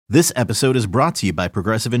This episode is brought to you by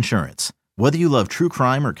Progressive Insurance. Whether you love true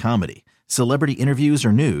crime or comedy, celebrity interviews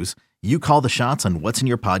or news, you call the shots on what's in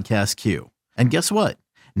your podcast queue. And guess what?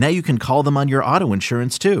 Now you can call them on your auto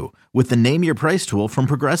insurance too with the Name Your Price tool from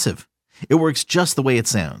Progressive. It works just the way it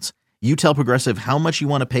sounds. You tell Progressive how much you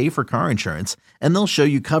want to pay for car insurance, and they'll show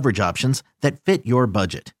you coverage options that fit your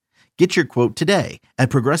budget. Get your quote today at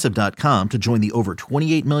Progressive.com to join the over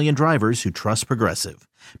 28 million drivers who trust Progressive.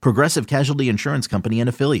 Progressive Casualty Insurance Company and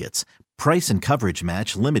Affiliates. Price and coverage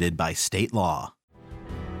match limited by state law.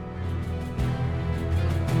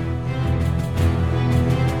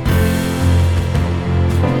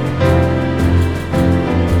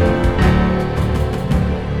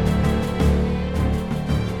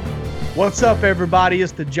 What's up, everybody?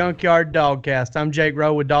 It's the Junkyard Dogcast. I'm Jake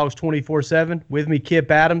Rowe with Dogs 24/7. With me,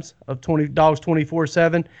 Kip Adams of Dogs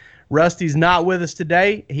 24/7. Rusty's not with us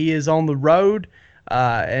today. He is on the road,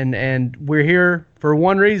 and we're here for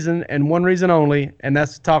one reason and one reason only, and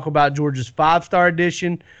that's to talk about Georgia's five-star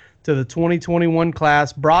addition to the 2021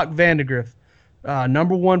 class, Brock Vandagriff.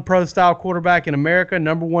 Number one pro-style quarterback in America,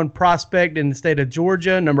 number one prospect in the state of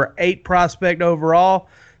Georgia, number 8 prospect overall.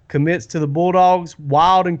 Commits to the Bulldogs.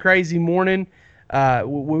 Wild and crazy morning.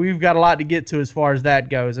 We've got a lot to get to as far as that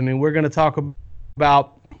goes. I mean, we're going to talk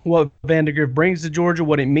about what Vandagriff brings to Georgia,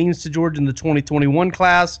 what it means to Georgia in the 2021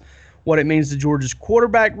 class, what it means to Georgia's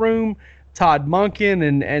quarterback room, Todd Monken,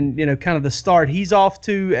 and you know, kind of the start he's off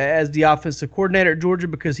to as the offensive coordinator at Georgia,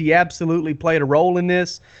 because he absolutely played a role in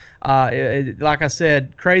this. Like I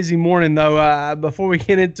said, crazy morning though. Before we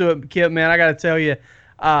get into it, Kip, man, I got to tell you,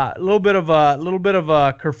 a little bit of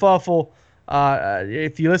a kerfuffle.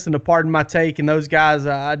 If you listen to Pardon My Take and those guys,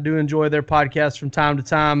 I do enjoy their podcasts from time to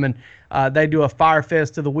time, and they do a Fire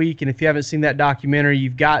Fest of the week. And if you haven't seen that documentary,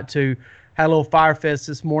 you've got to. Had a little Fire Fest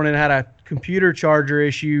this morning. Had a computer charger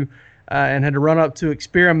issue and had to run up to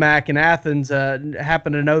Experamac in Athens.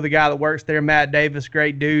 Happened to know the guy that works there, Matt Davis,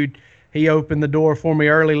 great dude. He opened the door for me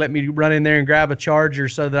early, let me run in there and grab a charger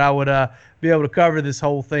so that I would be able to cover this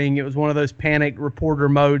whole thing. It was one of those panic reporter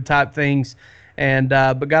mode type things, and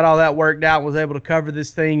but got all that worked out, was able to cover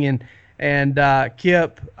this thing. And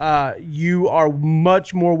Kip, you are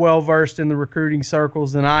much more well-versed in the recruiting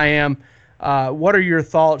circles than I am. What are your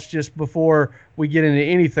thoughts, just before we get into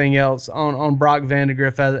anything else, on Brock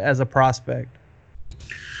Vandagriff as a prospect?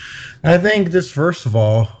 I think just first of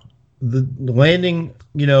all, the landing,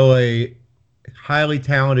 a highly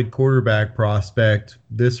talented quarterback prospect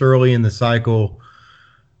this early in the cycle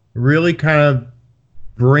really kind of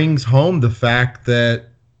brings home the fact that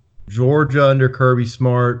Georgia under Kirby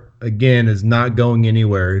Smart, again, is not going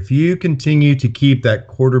anywhere. If you continue to keep that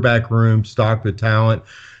quarterback room stocked with talent,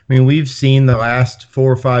 I mean, we've seen the last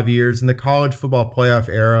 4 or 5 years in the college football playoff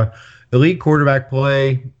era, elite quarterback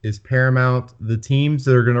play is paramount. The teams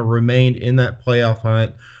that are going to remain in that playoff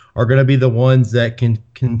hunt are going to be the ones that can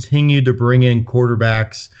continue to bring in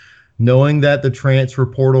quarterbacks, knowing that the transfer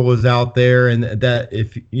portal is out there, and that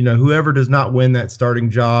if whoever does not win that starting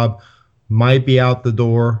job might be out the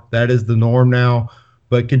door. That is the norm now.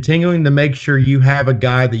 But continuing to make sure you have a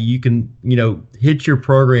guy that you can hitch your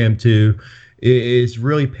program to is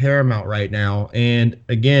really paramount right now. And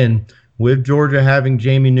again, with Georgia having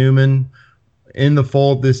Jamie Newman in the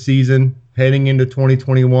fold this season, heading into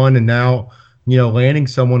 2021, and now landing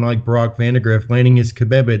someone like Brock Vandagriff, landing his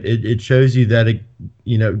commitment, it shows you that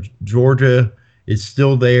Georgia is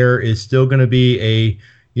still there, is still going to be a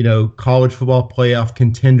college football playoff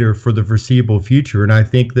contender for the foreseeable future. And I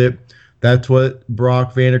think that's what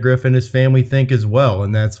Brock Vandagriff and his family think as well,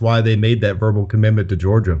 and that's why they made that verbal commitment to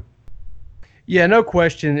Georgia. Yeah, no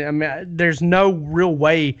question. I mean, there's no real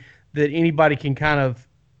way that anybody can kind of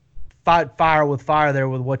fight fire with fire there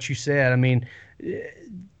with what you said. I mean,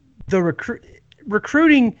 the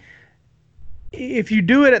recruiting, if you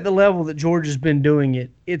do it at the level that Georgia's been doing it,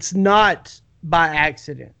 it's not by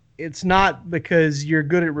accident. It's not because you're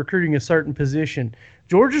good at recruiting a certain position.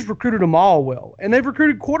 Georgia's recruited them all well, and they've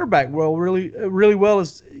recruited quarterback well, really well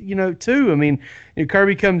as too. I mean,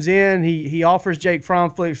 Kirby comes in, he offers Jake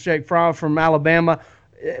Fromm from Alabama.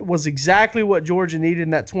 It was exactly what Georgia needed in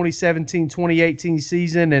that 2017-2018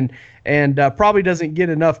 season, and probably doesn't get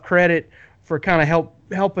enough credit for kind of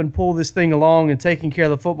helping pull this thing along and taking care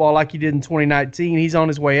of the football like he did in 2019. He's on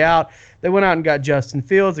his way out. They went out and got Justin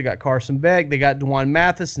Fields. They got Carson Beck. They got DeJuan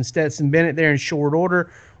Mathis and Stetson Bennett there in short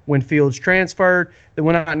order when Fields transferred. They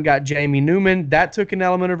went out and got Jamie Newman. That took an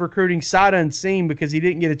element of recruiting sight unseen because he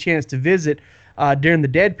didn't get a chance to visit during the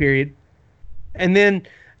dead period. And then,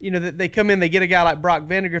 they come in, they get a guy like Brock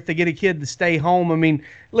Vandagriff, they get a kid to stay home. I mean,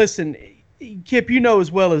 listen, Kip,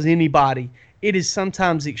 as well as anybody, it is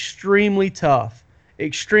sometimes extremely tough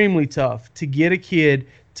extremely tough to get a kid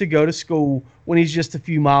to go to school when he's just a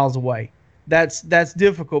few miles away. That's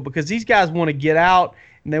difficult because these guys want to get out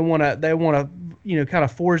and they want to kind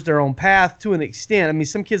of forge their own path to an extent. I mean,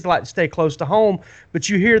 some kids like to stay close to home, but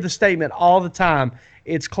you hear the statement all the time.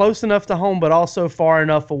 It's close enough to home, but also far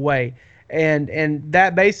enough away. And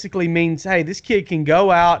that basically means, hey, this kid can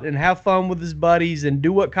go out and have fun with his buddies and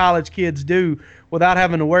do what college kids do without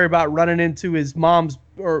having to worry about running into his mom's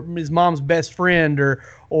best friend or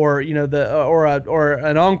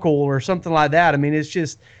an uncle or something like that. I mean, it's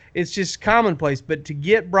just commonplace. But to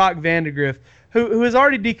get Brock Vandagriff, who has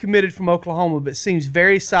already decommitted from Oklahoma but seems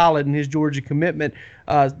very solid in his Georgia commitment,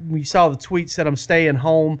 we saw the tweet said I'm staying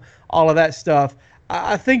home, all of that stuff.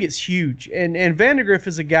 I think it's huge. And Vandagriff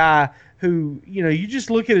is a guy who, you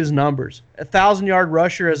just look at his numbers. 1,000-yard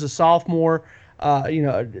rusher as a sophomore,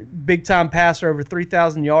 big-time passer, over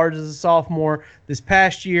 3,000 yards as a sophomore. This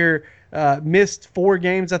past year, missed 4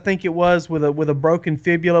 games, I think it was, with a broken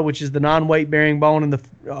fibula, which is the non-weight-bearing bone in the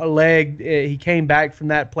leg. He came back from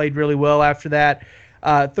that, played really well after that.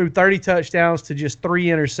 Threw 30 touchdowns to just 3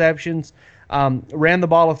 interceptions. Ran the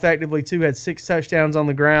ball effectively, too, had 6 touchdowns on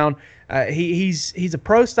the ground. He's a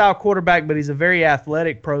pro-style quarterback, but he's a very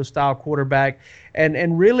athletic pro-style quarterback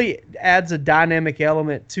and really adds a dynamic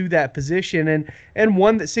element to that position and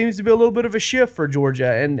one that seems to be a little bit of a shift for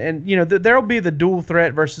Georgia. And there'll be the dual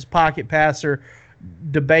threat versus pocket passer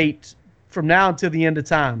debate from now until the end of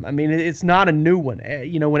time. I mean, it's not a new one.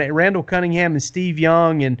 When Randall Cunningham and Steve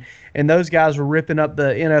Young and those guys were ripping up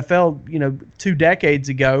the NFL, 2 decades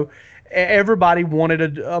ago, everybody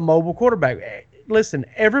wanted a mobile quarterback. Listen,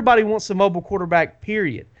 everybody wants a mobile quarterback,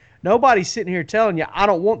 period. Nobody's sitting here telling you, I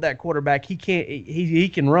don't want that quarterback. He can't. He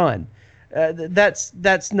can run. That's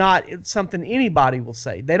not something anybody will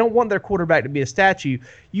say. They don't want their quarterback to be a statue.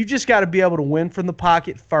 You just got to be able to win from the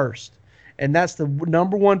pocket first, and that's the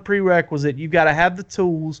number one prerequisite. You've got to have the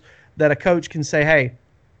tools that a coach can say, hey,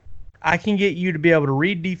 I can get you to be able to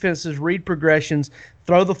read defenses, read progressions,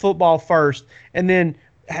 throw the football first, and then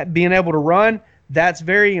being able to run. That's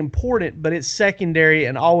very important, but it's secondary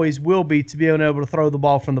and always will be to be able to throw the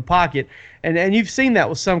ball from the pocket. And you've seen that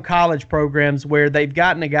with some college programs where they've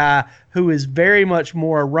gotten a guy who is very much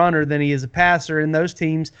more a runner than he is a passer, and those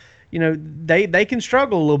teams, they can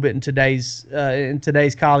struggle a little bit in today's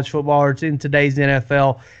college football or in today's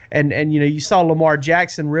NFL. And you saw Lamar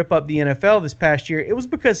Jackson rip up the NFL this past year. It was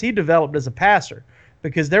because he developed as a passer,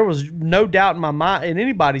 because there was no doubt in my mind, in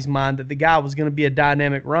anybody's mind, that the guy was going to be a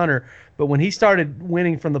dynamic runner. But when he started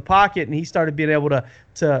winning from the pocket and he started being able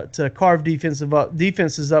to carve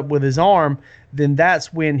defenses up with his arm, then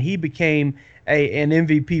that's when he became an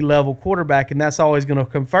MVP level quarterback, and that's always going to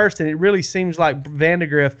come first. And it really seems like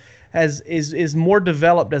Vandagriff is more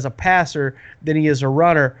developed as a passer than he is a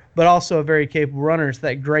runner, but also a very capable runner. It's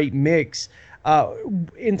that great mix.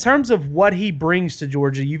 In terms of what he brings to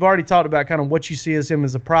Georgia, you've already talked about kind of what you see as him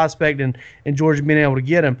as a prospect and Georgia being able to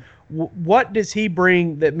get him. What does he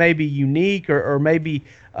bring that may be unique or maybe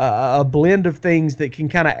a blend of things that can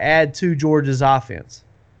kind of add to Georgia's offense?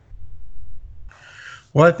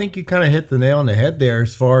 Well, I think you kind of hit the nail on the head there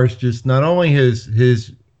as far as just not only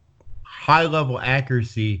his high-level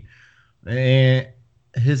accuracy and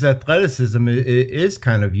his athleticism is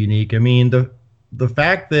kind of unique. I mean, the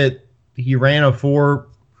fact that he ran a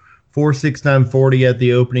 4.69 40 at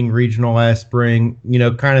the opening regional last spring,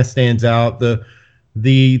 kind of stands out.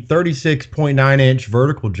 The 36.9 inch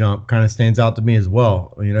vertical jump kind of stands out to me as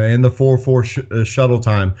well. And the 4.4 shuttle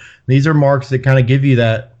time. These are marks that kind of give you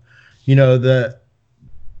that, that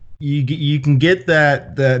you can get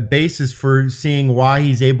that basis for seeing why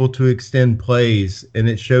he's able to extend plays, and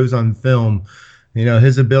it shows on film.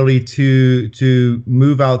 His ability to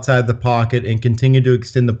move outside the pocket and continue to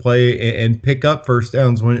extend the play and pick up first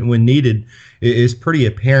downs when needed is pretty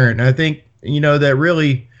apparent. And I think, that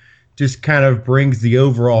really just kind of brings the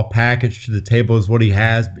overall package to the table is what he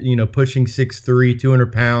has, pushing 6'3",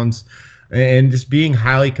 200 pounds, and just being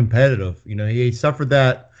highly competitive. He suffered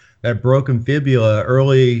that broken fibula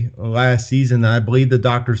early last season. I believe the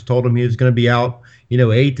doctors told him he was going to be out,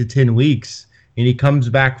 8 to 10 weeks. And he comes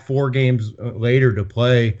back 4 games later to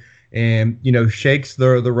play and, shakes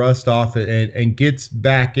the rust off and gets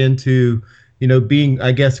back into, being,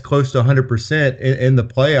 I guess, close to 100% in the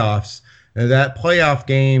playoffs. And that playoff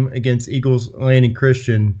game against Eagles Landing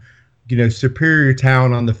Christian, superior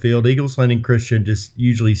talent on the field. Eagles Landing Christian just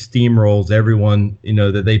usually steamrolls everyone,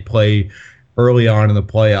 that they play early on in the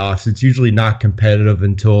playoffs. It's usually not competitive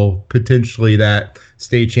until potentially that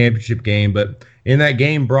state championship game. But in that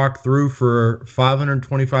game, Brock threw for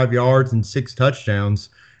 525 yards and 6 touchdowns,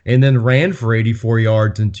 and then ran for 84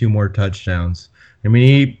 yards and 2 more touchdowns. I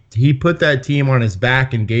mean, he put that team on his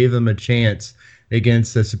back and gave them a chance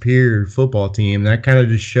against a superior football team. That kind of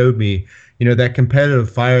just showed me, that competitive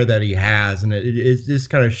fire that he has, and it just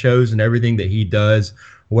kind of shows in everything that he does,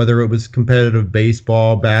 whether it was competitive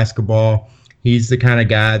baseball, basketball. He's the kind of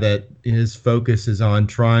guy that his focus is on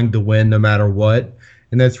trying to win no matter what.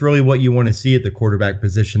 And that's really what you want to see at the quarterback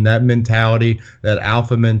position, that mentality, that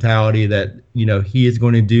alpha mentality that, he is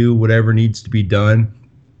going to do whatever needs to be done.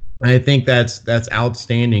 And I think that's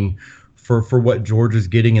outstanding for what Georgia's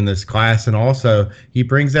getting in this class. And also, he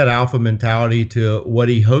brings that alpha mentality to what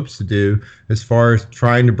he hopes to do as far as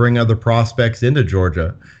trying to bring other prospects into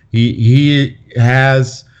Georgia. He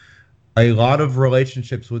has a lot of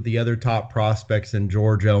relationships with the other top prospects in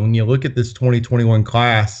Georgia. When you look at this 2021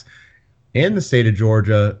 class in the state of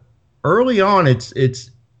Georgia, early on, it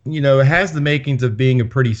has the makings of being a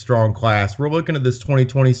pretty strong class. We're looking at this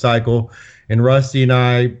 2020 cycle, and Rusty and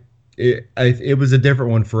I, it was a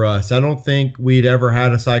different one for us. I don't think we'd ever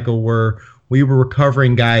had a cycle where we were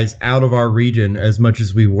recovering guys out of our region as much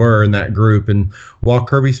as we were in that group. And while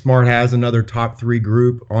Kirby Smart has another top 3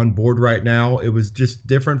 group on board right now, it was just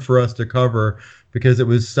different for us to cover because it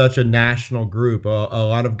was such a national group, a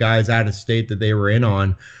lot of guys out of state that they were in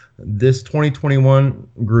on. This 2021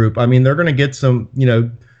 group, I mean, they're going to get some,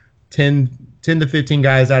 10 to 15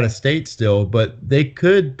 guys out of state still, but they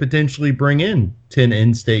could potentially bring in 10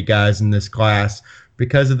 in-state guys in this class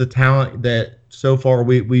because of the talent that so far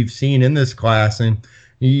we've seen in this class. And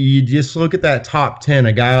you just look at that top 10,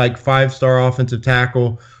 a guy like 5-star offensive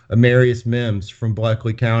tackle Amarius Mims from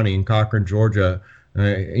Bleckley County in Cochran, Georgia.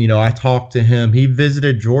 I talked to him. He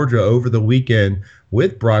visited Georgia over the weekend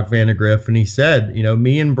with Brock Vandagriff, and he said,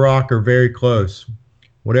 me and Brock are very close.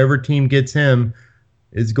 Whatever team gets him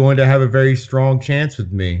is going to have a very strong chance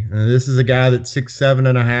with me. And this is a guy that's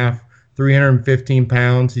 6'7.5", 315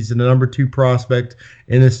 pounds. He's the number 2 prospect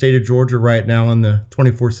in the state of Georgia right now in the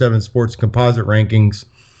 24/7 Sports Composite rankings.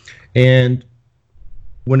 And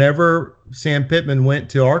whenever Sam Pittman went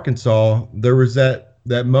to Arkansas, there was that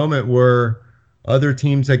moment where other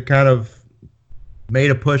teams had kind of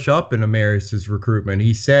made a push up in Amarius's recruitment.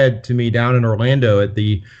 He said to me down in Orlando at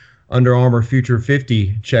the Under Armour Future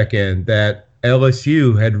 50 check-in that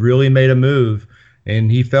LSU had really made a move,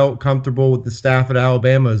 and he felt comfortable with the staff at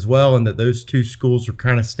Alabama as well, and that those 2 schools were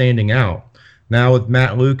kind of standing out. Now with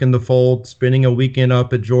Matt Luke in the fold, spending a weekend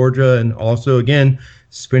up at Georgia, and also, again,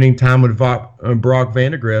 spending time with Brock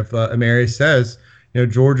Vandagriff, Amarius says,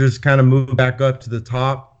 Georgia's kind of moved back up to the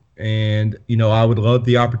top, and, I would love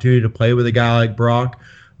the opportunity to play with a guy like Brock.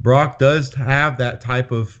 Brock does have that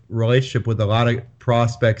type of relationship with a lot of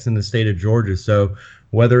prospects in the state of Georgia, so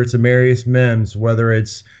whether it's Amarius Mims, whether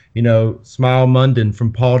it's, Smile Munden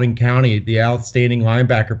from Paulding County, the outstanding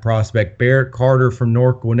linebacker prospect, Barrett Carter from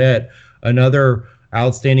North Gwinnett, another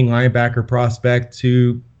outstanding linebacker prospect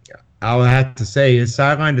who I'll have to say his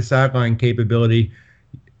sideline-to-sideline capability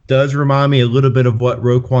does remind me a little bit of what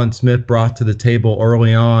Roquan Smith brought to the table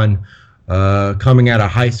early on coming out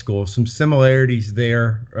of high school. Some similarities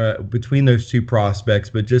there between those 2 prospects,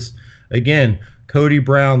 but just, again, Cody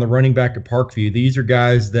Brown, the running back at Parkview, these are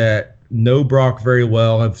guys that know Brock very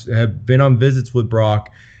well, have been on visits with Brock,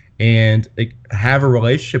 and have a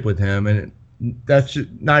relationship with him. And that's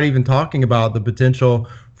not even talking about the potential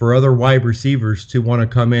for other wide receivers to want to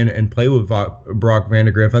come in and play with Brock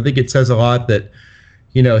Vandagriff. I think it says a lot that,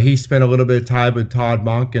 he spent a little bit of time with Todd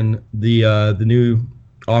Monken, the new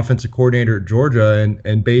offensive coordinator at Georgia,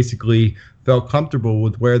 and basically felt comfortable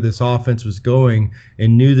with where this offense was going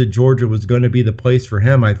and knew that Georgia was going to be the place for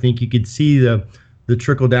him. I think you could see the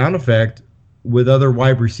trickle-down effect with other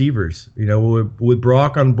wide receivers, with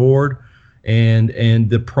Brock on board and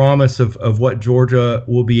the promise of what Georgia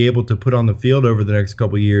will be able to put on the field over the next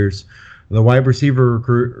couple of years. The wide receiver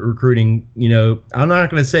recruiting, I'm not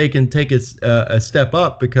going to say it can take a step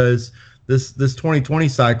up because this 2020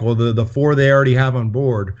 cycle, the 4 they already have on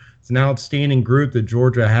board, it's an outstanding group that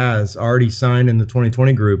Georgia has already signed in the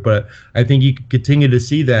 2020 group. But I think you can continue to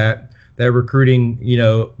see that recruiting,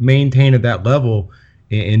 maintain at that level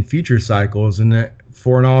in future cycles. And that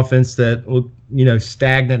for an offense that looked,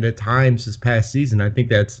 stagnant at times this past season, I think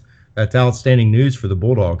that's outstanding news for the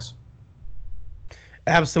Bulldogs.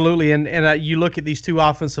 Absolutely. And you look at these 2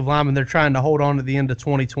 offensive linemen, they're trying to hold on to the end of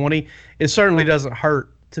 2020. It certainly doesn't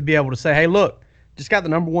hurt to be able to say, hey, look, just got the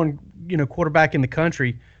number 1, quarterback in the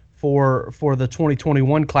country for the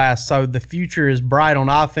 2021 class. So the future is bright on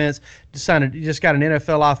offense. Just got an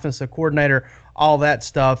NFL offensive coordinator, all that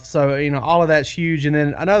stuff. So, all of that's huge. And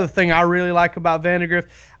then another thing I really like about Vandagriff,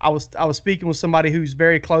 I was speaking with somebody who's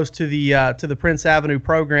very close to the Prince Avenue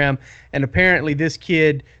program, and apparently this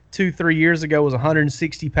kid 2-3 years ago was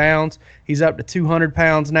 160 pounds. He's up to 200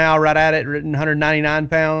 pounds now, right at it, 199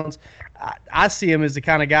 pounds. I see him as the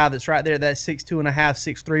kind of guy that's right there, that 6'2.5",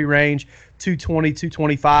 6'3" range, 220,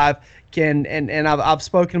 225. I've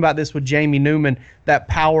spoken about this with Jamie Newman, that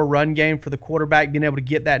power run game for the quarterback, being able to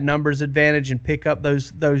get that numbers advantage and pick up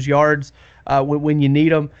those yards when you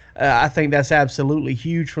need them. I think that's absolutely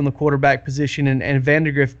huge from the quarterback position. And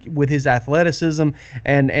Vandagriff, with his athleticism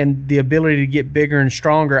and the ability to get bigger and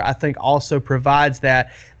stronger, I think also provides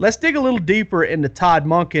that. Let's dig a little deeper into Todd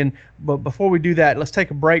Monken. But before we do that, let's take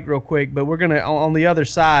a break real quick. But we're going to, on the other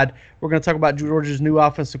side, we're going to talk about Georgia's new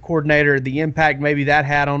offensive coordinator, the impact maybe that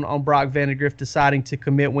had on Brock Vandagriff deciding to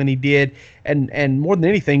commit when he did, and more than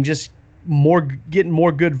anything, just getting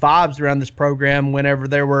more good vibes around this program whenever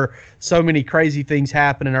there were so many crazy things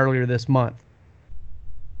happening earlier this month.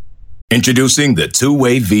 Introducing the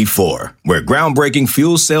Two-Way V4, where groundbreaking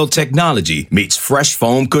fuel cell technology meets fresh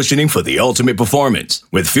foam cushioning for the ultimate performance.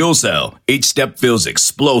 With Fuel Cell, each step feels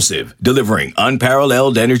explosive, delivering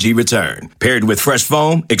unparalleled energy return. Paired with fresh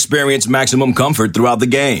foam, experience maximum comfort throughout the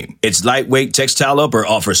game. Its lightweight textile upper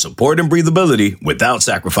offers support and breathability without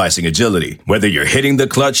sacrificing agility. Whether you're hitting the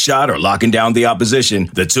clutch shot or locking down the opposition,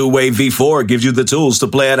 the Two-Way V4 gives you the tools to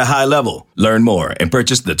play at a high level. Learn more and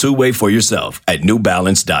purchase the Two-Way for yourself at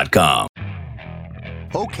newbalance.com.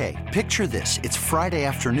 Okay, picture this. It's Friday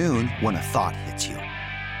afternoon when a thought hits you.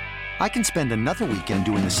 I can spend another weekend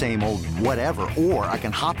doing the same old whatever, or I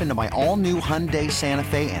can hop into my all-new Hyundai Santa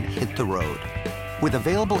Fe and hit the road. With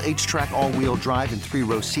available H-Track all-wheel drive and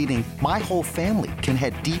 3-row seating, my whole family can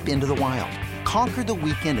head deep into the wild. Conquer the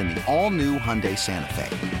weekend in the all-new Hyundai Santa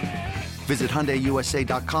Fe. Visit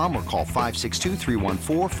HyundaiUSA.com or call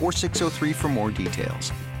 562-314-4603 for more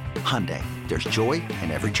details. Hyundai, there's joy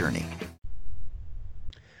in every journey.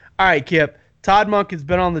 All right, Kip. Todd Monken's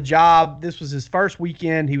been on the job. This was his first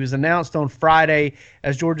weekend. He was announced on Friday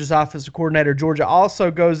as Georgia's offensive coordinator. Georgia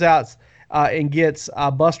also goes out and gets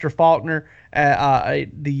Buster Faulkner,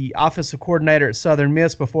 the offensive coordinator at Southern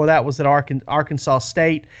Miss. Before that was at Arkansas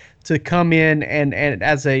State, to come in and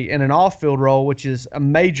as in an off-field role, which is a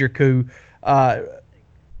major coup. How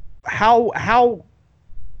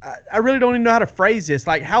I really don't even know how to phrase this.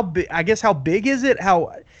 Like, how big? I guess how big is it?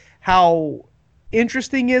 How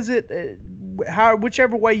interesting is it?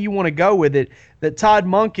 Whichever way you want to go with it, that Todd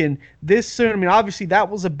Monken this soon. I mean, obviously that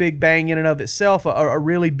was a big bang in and of itself, a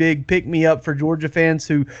really big pick me up for Georgia fans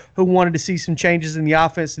who wanted to see some changes in the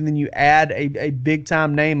offense, and then you add a big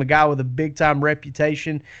time name, a guy with a big time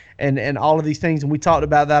reputation, and all of these things. And we talked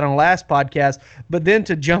about that on the last podcast. But then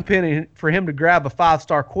to jump in and for him to grab a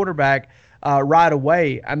 5-star quarterback right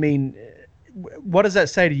away, I mean, what does that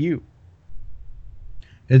say to you?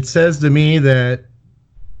 It says to me that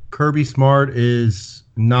Kirby Smart is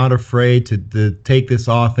not afraid to take this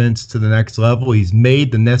offense to the next level. He's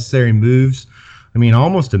made the necessary moves. I mean,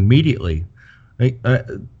 almost immediately.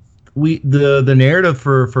 The narrative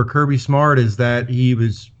for Kirby Smart is that he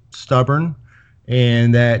was stubborn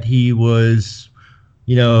and that he was,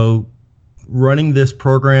 running this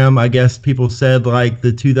program. I guess people said like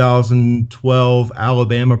the 2012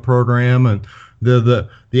 Alabama program and the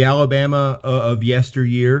Alabama of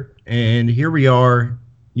yesteryear, and here we are,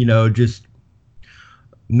 just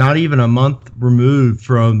not even a month removed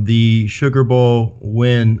from the Sugar Bowl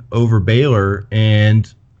win over Baylor,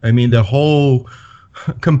 and I mean the whole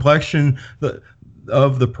complexion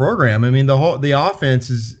of the program. I mean the offense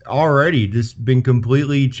has already just been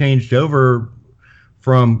completely changed over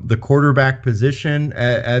from the quarterback position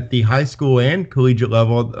at the high school and collegiate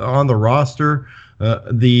level on the roster.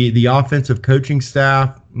 The offensive coaching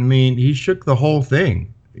staff, I mean, he shook the whole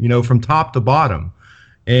thing, from top to bottom.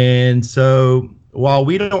 And so while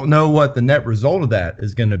we don't know what the net result of that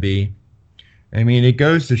is going to be, I mean, it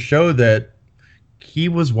goes to show that he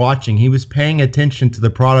was watching, he was paying attention to the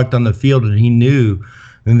product on the field, and he knew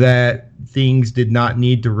that things did not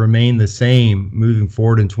need to remain the same moving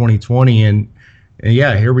forward in 2020. And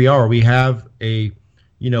yeah, here we are. We have a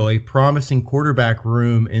promising quarterback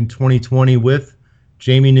room in 2020 with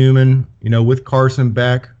Jamie Newman, with Carson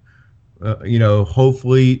Beck,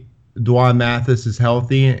 hopefully Dwan Mathis is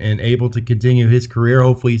healthy and able to continue his career.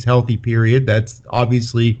 Hopefully he's healthy, period. That's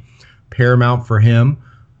obviously paramount for him.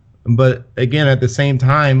 But again, at the same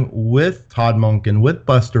time, with Todd Monken, with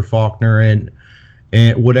Buster Faulkner and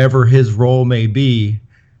whatever his role may be,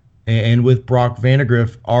 and with Brock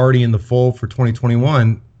Vandagriff already in the fold for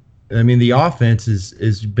 2021, I mean, the offense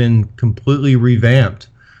has been completely revamped.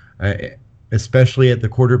 Especially at the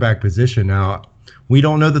quarterback position. Now, we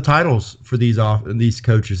don't know the titles for these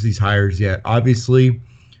coaches, these hires yet. Obviously,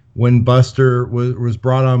 when Buster was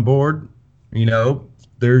brought on board,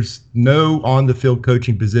 there's no on-the-field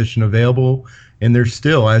coaching position available, and there's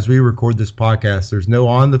still, as we record this podcast, there's no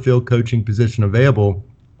on-the-field coaching position available.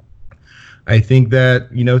 I think that,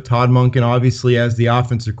 Todd Monken, obviously, as the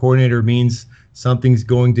offensive coordinator, means something's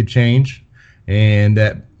going to change, and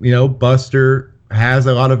that, Buster has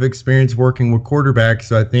a lot of experience working with quarterbacks,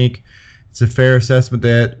 so I think it's a fair assessment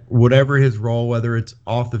that whatever his role, whether it's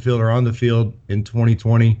off the field or on the field in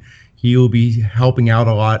 2020, he will be helping out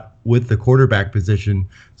a lot with the quarterback position.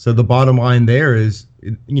 So the bottom line there is,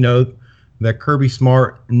 that Kirby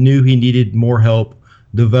Smart knew he needed more help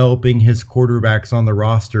developing his quarterbacks on the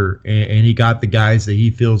roster, and he got the guys that he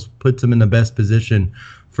feels puts them in the best position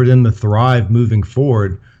for them to thrive moving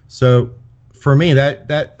forward. So for me,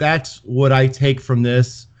 that's what I take from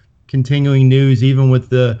this continuing news, even with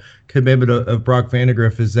the commitment of Brock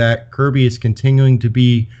Vandagriff, is that Kirby is continuing to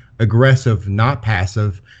be aggressive, not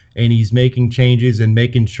passive, and he's making changes and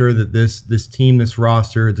making sure that this team, this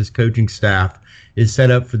roster, this coaching staff is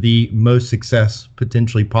set up for the most success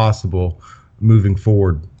potentially possible moving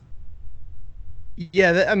forward.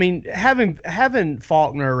 Yeah, I mean, having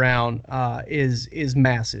Faulkner around is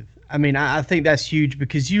massive. I mean, I think that's huge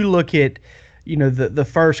because you look at, the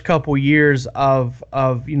first couple years of the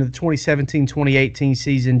 2017-2018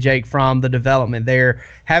 season, Jake Fromm, the development there,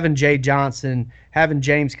 having Jay Johnson, having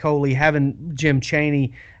James Coley, having Jim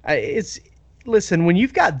Chaney. Listen, when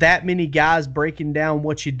you've got that many guys breaking down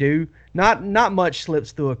what you do, not much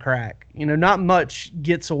slips through a crack. Not much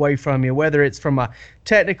gets away from you, whether it's from a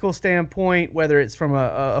technical standpoint, whether it's from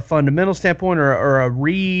a fundamental standpoint or a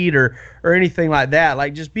read or anything like that.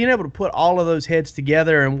 Like, just being able to put all of those heads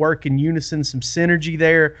together and work in unison, some synergy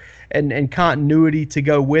there and continuity to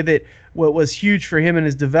go with it, what was huge for him in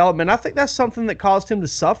his development. I think that's something that caused him to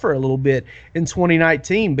suffer a little bit in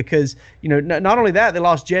 2019 because, not only that, they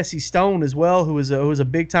lost Jesse Stone as well, who was a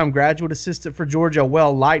big-time graduate assistant for Georgia, a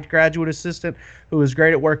well-liked graduate assistant who was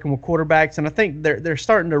great at working with quarterbacks. And I think they're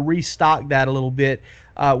starting to restock that a little bit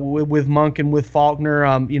with Monken, with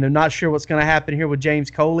Faulkner. Not sure what's going to happen here with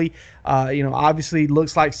James Coley. Obviously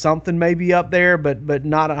looks like something may be up there, but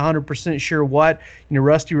not 100% sure what.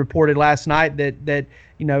 Rusty reported last night that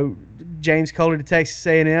James Coley to Texas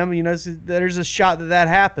A&M, there's a shot that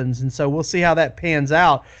happens. And so we'll see how that pans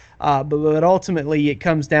out. But ultimately it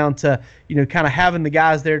comes down to, kind of having the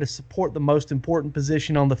guys there to support the most important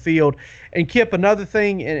position on the field. And Kip, another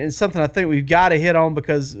thing, and something I think we've got to hit on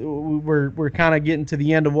because we're kind of getting to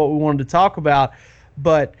the end of what we wanted to talk about,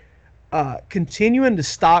 but continuing to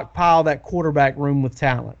stockpile that quarterback room with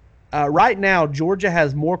talent. Right now, Georgia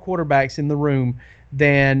has more quarterbacks in the room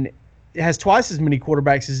than has twice as many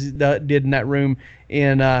quarterbacks as it did in that room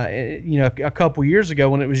in a couple years ago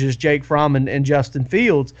when it was just Jake Fromm and Justin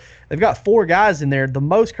Fields. They've got 4 guys in there, the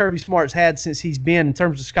most Kirby Smart's had since he's been, in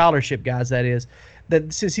terms of scholarship guys, that is,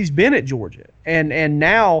 that since he's been at Georgia. And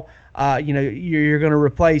now you're going to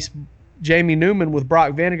replace Jamie Newman with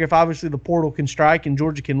Brock Vandagriff. Obviously the portal can strike and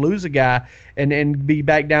Georgia can lose a guy and be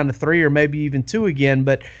back down to 3 or maybe even 2 again.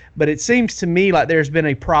 But it seems to me like there's been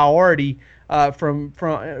a priority from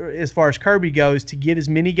as far as Kirby goes to get as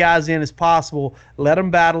many guys in as possible, let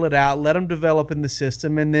them battle it out, let them develop in the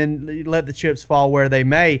system, and then let the chips fall where they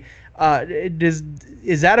may.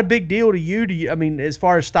 Is that a big deal to you? As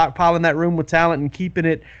far as stockpiling that room with talent and keeping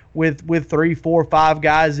it with 3, 4, 5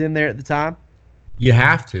 guys in there at the time? You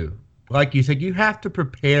have to. Like you said, you have to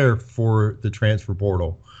prepare for the transfer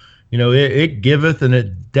portal. It giveth and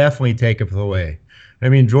it definitely taketh away.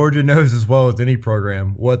 Georgia knows as well as any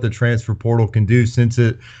program what the transfer portal can do since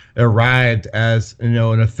it arrived as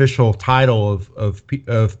an official title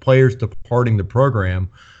of players departing the program.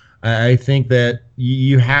 I think that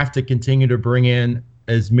you have to continue to bring in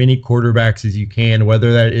as many quarterbacks as you can,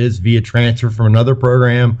 whether that is via transfer from another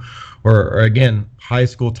program or again, high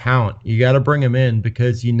school talent. You got to bring them in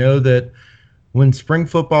because you know that when spring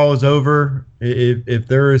football is over, if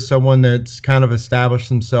there is someone that's kind of established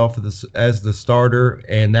himself as the starter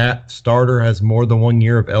and that starter has more than 1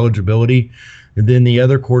 year of eligibility, then the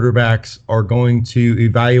other quarterbacks are going to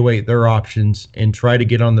evaluate their options and try to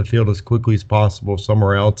get on the field as quickly as possible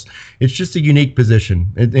somewhere else. It's just a unique position.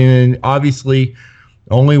 And obviously,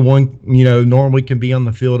 only one, normally can be on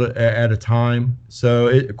the field at a time.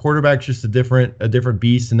 So quarterback's just a different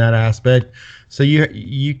beast in that aspect. So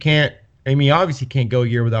you can't, obviously can't go a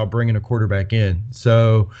year without bringing a quarterback in.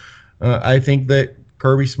 So I think that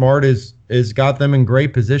Kirby Smart is got them in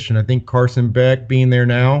great position. I think Carson Beck being there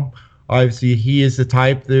now, obviously he is the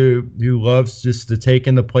type who loves just to take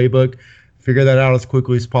in the playbook, figure that out as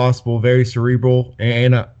quickly as possible, very cerebral,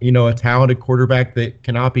 and a talented quarterback that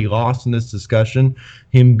cannot be lost in this discussion.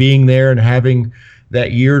 Him being there and having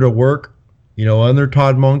that year to work, under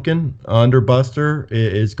Todd Monken, under Buster,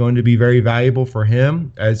 is going to be very valuable for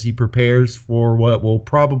him as he prepares for what will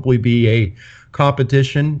probably be a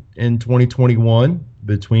competition in 2021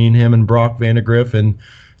 between him and Brock Vandagriff and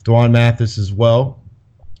Dwan Mathis as well.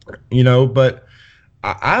 But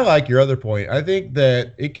I like your other point. I think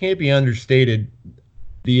that it can't be understated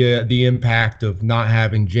the impact of not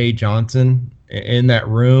having Jay Johnson in that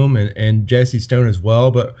room and Jesse Stone as well,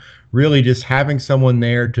 but really just having someone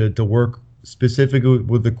there to work specifically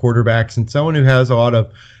with the quarterbacks and someone who has a lot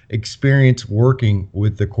of experience working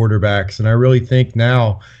with the quarterbacks. And I really think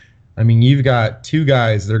now, you've got two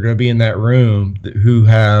guys that are going to be in that room who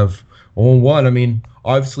have, one,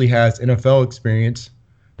 obviously has NFL experience,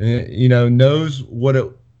 knows what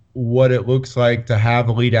it looks like to have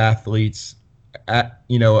elite athletes at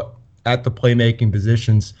the playmaking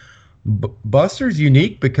positions. Buster's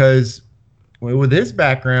unique because with his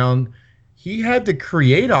background, he had to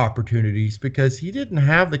create opportunities because he didn't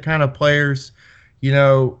have the kind of players,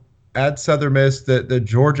 at Southern Miss that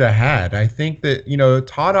Georgia had. I think that,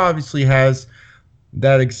 Todd obviously has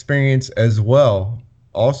that experience as well,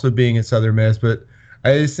 also being at Southern Miss, but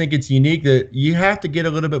I just think it's unique that you have to get a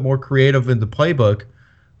little bit more creative in the playbook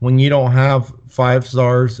when you don't have 5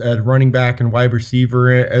 stars at running back and wide receiver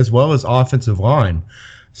as well as offensive line.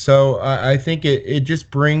 So I think it just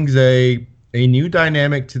brings a new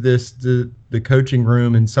dynamic to the coaching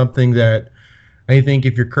room, and something that I think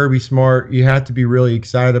if you're Kirby Smart, you have to be really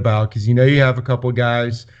excited about, because you have a couple of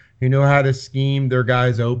guys who know how to scheme their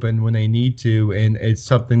guys open when they need to, and it's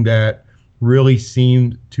something that really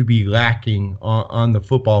seemed to be lacking on the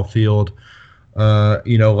football field.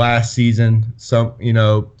 Last season, some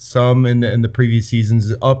in the previous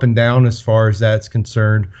seasons, up and down as far as that's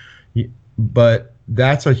concerned, but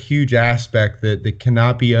that's a huge aspect that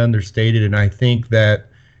cannot be understated. And I think that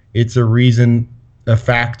it's a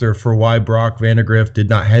factor for why Brock Vandagriff did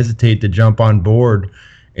not hesitate to jump on board,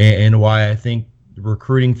 and why I think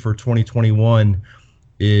recruiting for 2021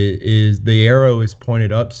 is the arrow is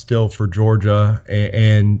pointed up still for Georgia.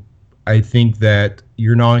 And I think that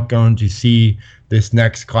you're not going to see this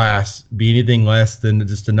next class be anything less than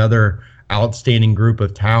just another outstanding group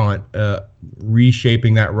of talent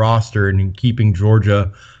reshaping that roster and keeping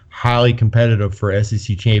Georgia highly competitive for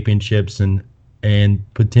SEC championships and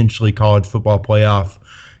potentially college football playoff,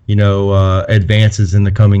 advances in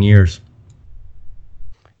the coming years.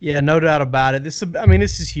 Yeah, no doubt about it. This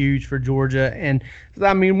is huge for Georgia, and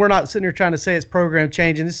we're not sitting here trying to say it's program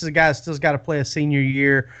changing. This is a guy that's still got to play a senior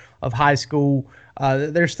year of high school.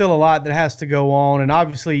 There's still a lot that has to go on, and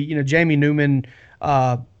obviously, Jamie Newman,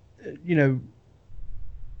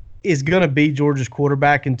 is going to be Georgia's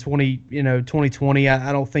quarterback in 2020.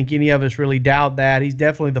 I don't think any of us really doubt that. He's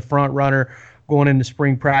definitely the front runner going into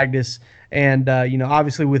spring practice. And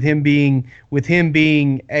obviously with him being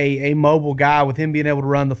a mobile guy, with him being able to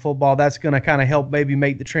run the football, that's going to kind of help maybe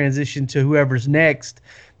make the transition to whoever's next,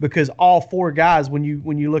 because all 4 guys, when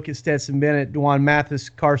you look at Stetson Bennett, Dwan Mathis,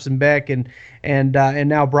 Carson Beck, and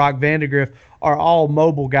now Brock Vandagriff, are all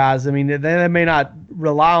mobile guys. They may not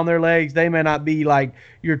rely on their legs. They may not be like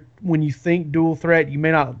when you think dual threat, you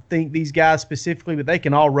may not think these guys specifically, but they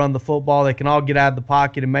can all run the football. They can all get out of the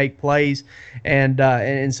pocket and make plays. And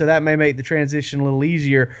so that may make the transition a little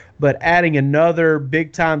easier. But adding another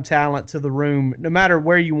big time talent to the room, no matter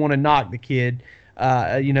where you want to knock the kid,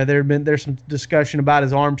 there's some discussion about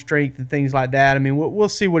his arm strength and things like that. We'll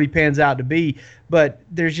see what he pans out to be, but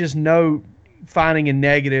there's just no finding a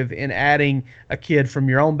negative in adding a kid from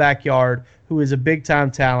your own backyard who is a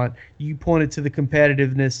big-time talent. You pointed to the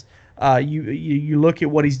competitiveness. You look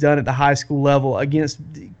at what he's done at the high school level against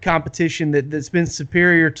competition that's been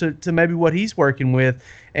superior to maybe what he's working with,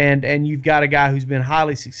 and you've got a guy who's been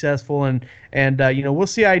highly successful, and we'll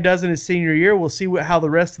see how he does in his senior year. We'll see how the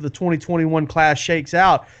rest of the 2021 class shakes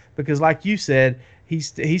out, because like you said,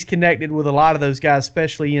 he's connected with a lot of those guys,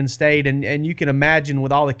 especially in state, and you can imagine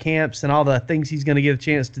with all the camps and all the things he's going to get a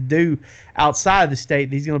chance to do outside of the state,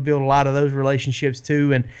 he's going to build a lot of those relationships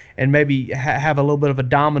too, and maybe have a little bit of a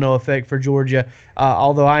domino effect for Georgia.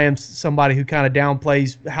 Although I am somebody who kind of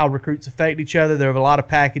downplays how recruits affect each other. There are a lot of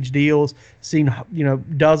package deals, seen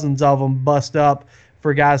dozens of them bust up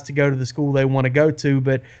for guys to go to the school they want to go to,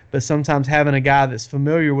 but sometimes having a guy that's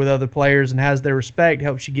familiar with other players and has their respect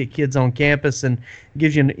helps you get kids on campus and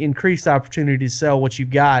gives you an increased opportunity to sell what you've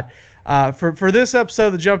got. For this episode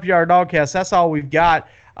of the Junkyard Dogcast, that's all we've got.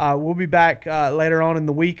 We'll be back later on in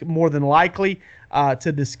the week, more than likely,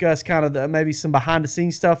 to discuss kind of maybe some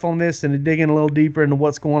behind-the-scenes stuff on this and to dig in a little deeper into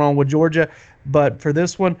what's going on with Georgia. But for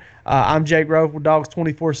this one, I'm Jake Grove with Dogs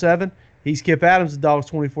 24/7. He's Kip Adams with Dogs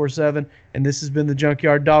 24/7, and this has been the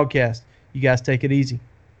Junkyard Dogcast. You guys take it easy.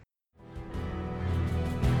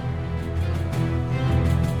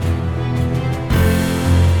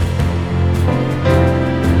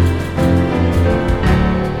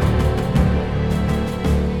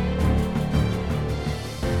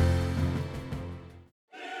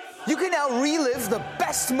 You can now relive the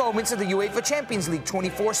best moments of the UEFA Champions League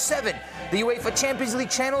 24/7. The UEFA Champions League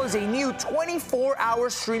channel is a new 24-hour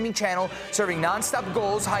streaming channel serving non-stop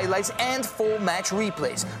goals, highlights, and full match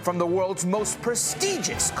replays from the world's most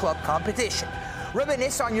prestigious club competition.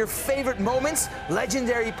 Reminisce on your favorite moments,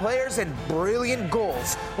 legendary players, and brilliant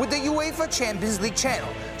goals with the UEFA Champions League channel,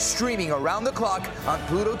 streaming around the clock on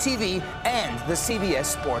Pluto TV and the CBS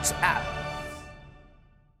Sports app.